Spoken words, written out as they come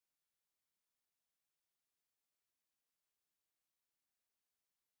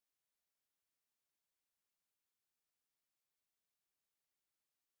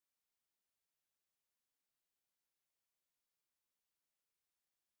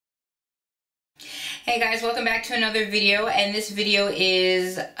Hey guys, welcome back to another video, and this video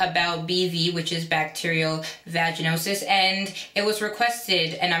is about BV, which is bacterial vaginosis, and it was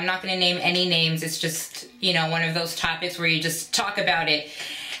requested, and I'm not going to name any names. It's just, you know, one of those topics where you just talk about it.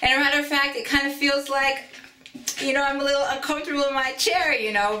 And a matter of fact, it kind of feels like, you know, I'm a little uncomfortable in my chair,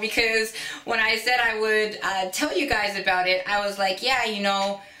 you know, because when I said I would tell you guys about it, I was like, yeah, you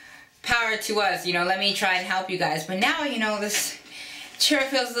know, power to us, you know, let me try and help you guys. But now, you know, this chair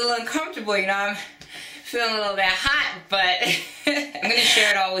feels a little uncomfortable, you know, I'm feeling a little bit hot, but I'm gonna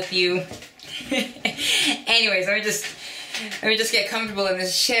share it all with you. Anyways, let me just get comfortable in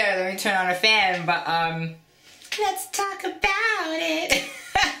this chair. Let me turn on a fan, but let's talk about it.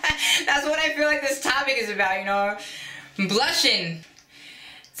 That's what I feel like this topic is about, you know. I'm blushing.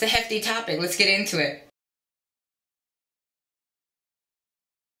 It's a hefty topic. Let's get into it.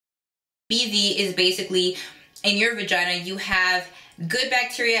 BV is basically, in your vagina, you have good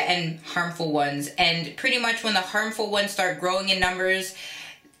bacteria and harmful ones. And pretty much when the harmful ones start growing in numbers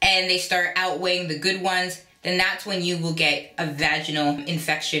and they start outweighing the good ones, then that's when you will get a vaginal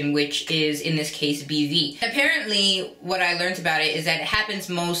infection, which is, in this case, BV. Apparently, what I learned about it is that it happens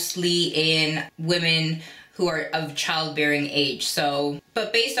mostly in women who are of childbearing age. So,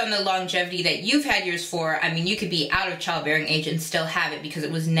 but based on the longevity that you've had yours for, I mean, you could be out of childbearing age and still have it because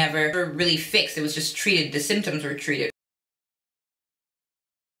it was never really fixed. It was just treated. The symptoms were treated.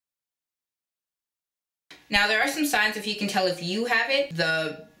 Now, there are some signs, if you can tell if you have it.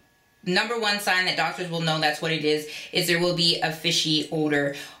 The number one sign that doctors will know that's what it is there will be a fishy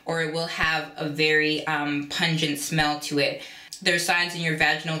odor, or it will have a very pungent smell to it. There's signs in your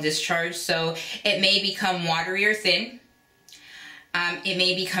vaginal discharge, so it may become watery or thin. It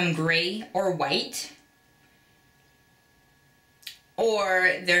may become gray or white.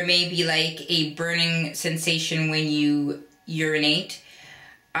 Or there may be like a burning sensation when you urinate.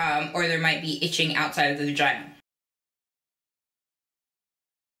 Or there might be itching outside of the vagina.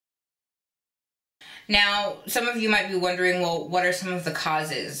 Now, some of you might be wondering, well, what are some of the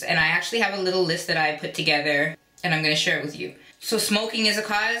causes? And I actually have a little list that I put together, and I'm going to share it with you. So smoking is a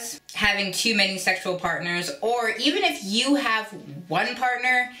cause, having too many sexual partners, or even if you have one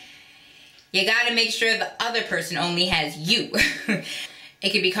partner, you got to make sure the other person only has you. It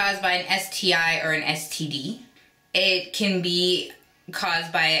could be caused by an STI or an STD. It can be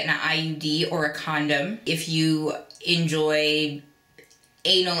caused by an IUD or a condom. If you enjoy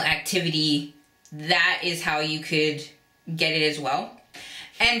anal activity, that is how you could get it as well.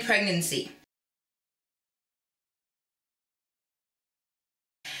 And pregnancy.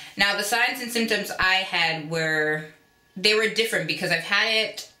 Now, the signs and symptoms I had were different because I've had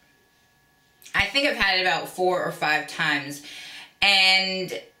it, I think I've had it about 4 or 5 times.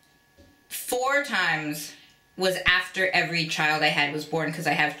 And 4 times was after every child I had was born, because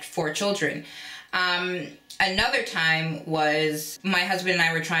I have 4 children. Another time was my husband and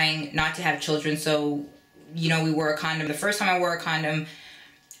I were trying not to have children, so, you know, we wore a condom. The first time I wore a condom,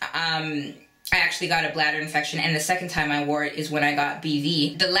 I actually got a bladder infection, and the second time I wore it is when I got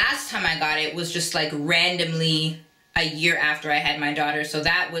BV. The last time I got it was just like randomly a year after I had my daughter, so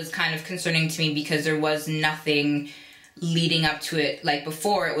that was kind of concerning to me because there was nothing leading up to it. Like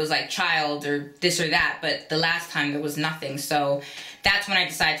before, it was like child or this or that, but the last time there was nothing. So that's when I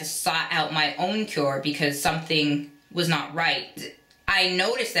decided to sought out my own cure because something was not right. I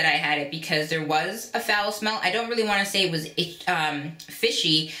noticed that I had it because there was a foul smell. I don't really want to say it was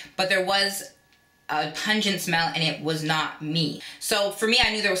fishy, but there was a pungent smell and it was not me. So for me,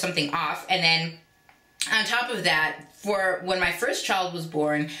 I knew there was something off. And then on top of that, for when my first child was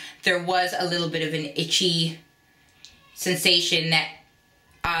born, there was a little bit of an itchy sensation that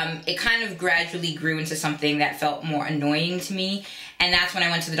it kind of gradually grew into something that felt more annoying to me. And that's when I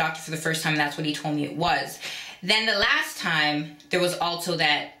went to the doctor for the first time, and that's what he told me it was. Then the last time, there was also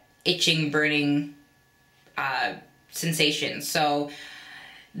that itching, burning sensation. So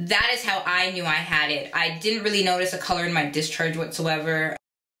that is how I knew I had it. I didn't really notice a color in my discharge whatsoever.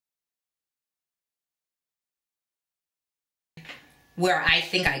 Where I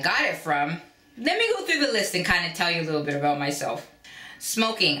think I got it from, let me go through the list and kind of tell you a little bit about myself.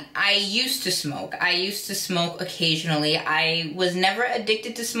 Smoking. I used to smoke. I used to smoke occasionally. I was never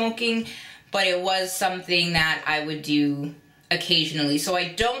addicted to smoking, but it was something that I would do occasionally. So I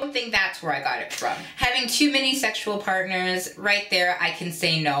don't think that's where I got it from. Having too many sexual partners, right there, I can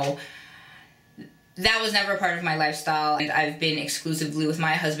say no. That was never a part of my lifestyle, and I've been exclusively with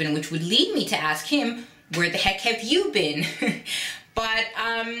my husband, which would lead me to ask him, where the heck have you been? But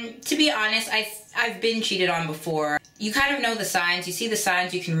to be honest, I've been cheated on before. You kind of know the signs. You see the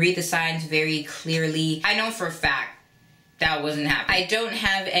signs. You can read the signs very clearly. I know for a fact that wasn't happening. I don't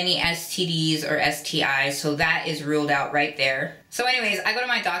have any STDs or STIs, so that is ruled out right there. So anyways, I go to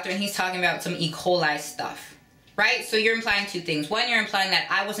my doctor and he's talking about some E. coli stuff, right? So you're implying two things. One, you're implying that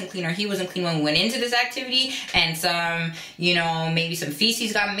I wasn't clean or he wasn't clean when we went into this activity, and some, you know, maybe some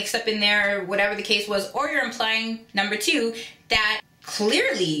feces got mixed up in there, or whatever the case was. Or you're implying, number two, that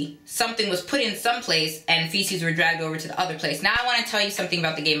clearly something was put in some place and feces were dragged over to the other place. Now I want to tell you something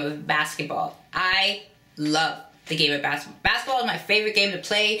about the game of basketball. I love the game of basketball. Basketball is my favorite game to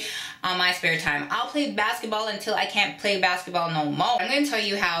play on my spare time. I'll play basketball until I can't play basketball no more. I'm going to tell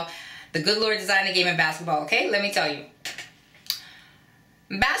you how the good Lord designed the game of basketball, okay? Let me tell you.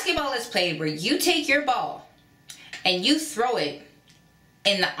 Basketball is played where you take your ball and you throw it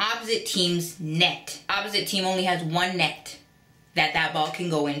in the opposite team's net. Opposite team only has one net that ball can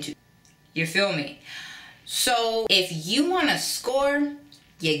go into. You feel me? So if you want to score,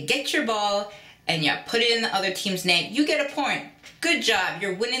 you get your ball and you put it in the other team's net. You get a point. Good job.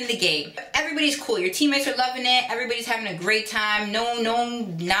 You're winning the game. Everybody's cool. Your teammates are loving it. Everybody's having a great time. No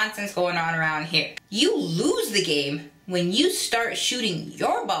nonsense going on around here. You lose the game when you start shooting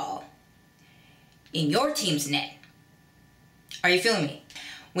your ball in your team's net. Are you feeling me?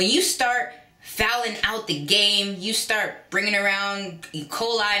 When you start fouling out the game, you start bringing around E.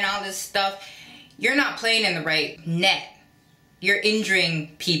 coli and all this stuff, you're not playing in the right net. You're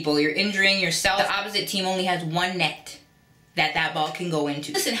injuring people. You're injuring yourself. The opposite team only has one net that ball can go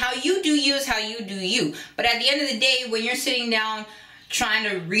into. Listen, how you do you is how you do you. But at the end of the day, when you're sitting down trying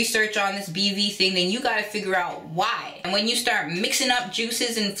to research on this BV thing, then you got to figure out why. And when you start mixing up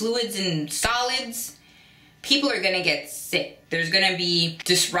juices and fluids and solids, people are going to get sick. There's going to be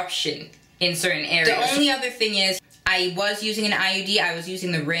disruption in certain areas. The only other thing is, I was using an IUD, I was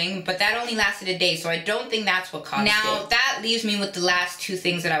using the ring, but that only lasted a day, so I don't think that's what caused it. Now, that leaves me with the last two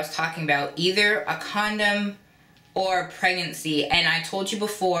things that I was talking about, either a condom or pregnancy. And I told you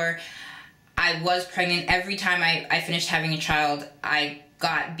before, I was pregnant. Every time I finished having a child, I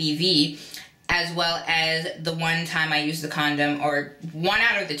got BV, as well as the one time I used the condom, or one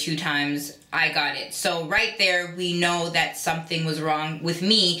out of the two times I got it. So right there, we know that something was wrong with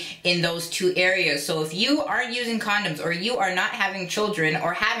me in those two areas. So if you aren't using condoms, or you are not having children,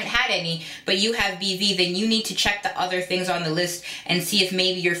 or haven't had any, but you have BV, then you need to check the other things on the list and see if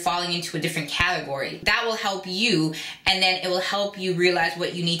maybe you're falling into a different category. That will help you, and then it will help you realize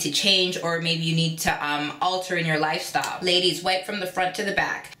what you need to change, or maybe you need to alter in your lifestyle. Ladies, wipe from the front to the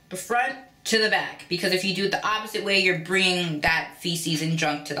back. The front to the back, because if you do it the opposite way, you're bringing that feces and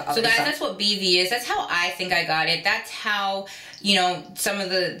junk to the other side. So guys, that's what BV is. That's how I think I got it. That's how, you know, some of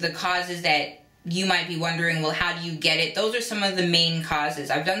the causes that you might be wondering, well, how do you get it? Those are some of the main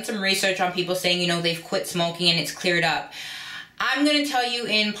causes. I've done some research on people saying, you know, they've quit smoking and it's cleared up. I'm going to tell you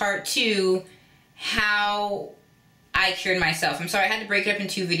in part 2 how I cured myself. I'm sorry, I had to break it up in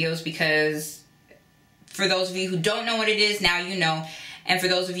 2 videos because for those of you who don't know what it is, now you know. And for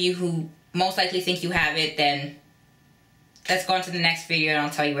those of you who most likely think you have it, then let's go on to the next video and I'll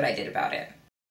tell you what I did about it.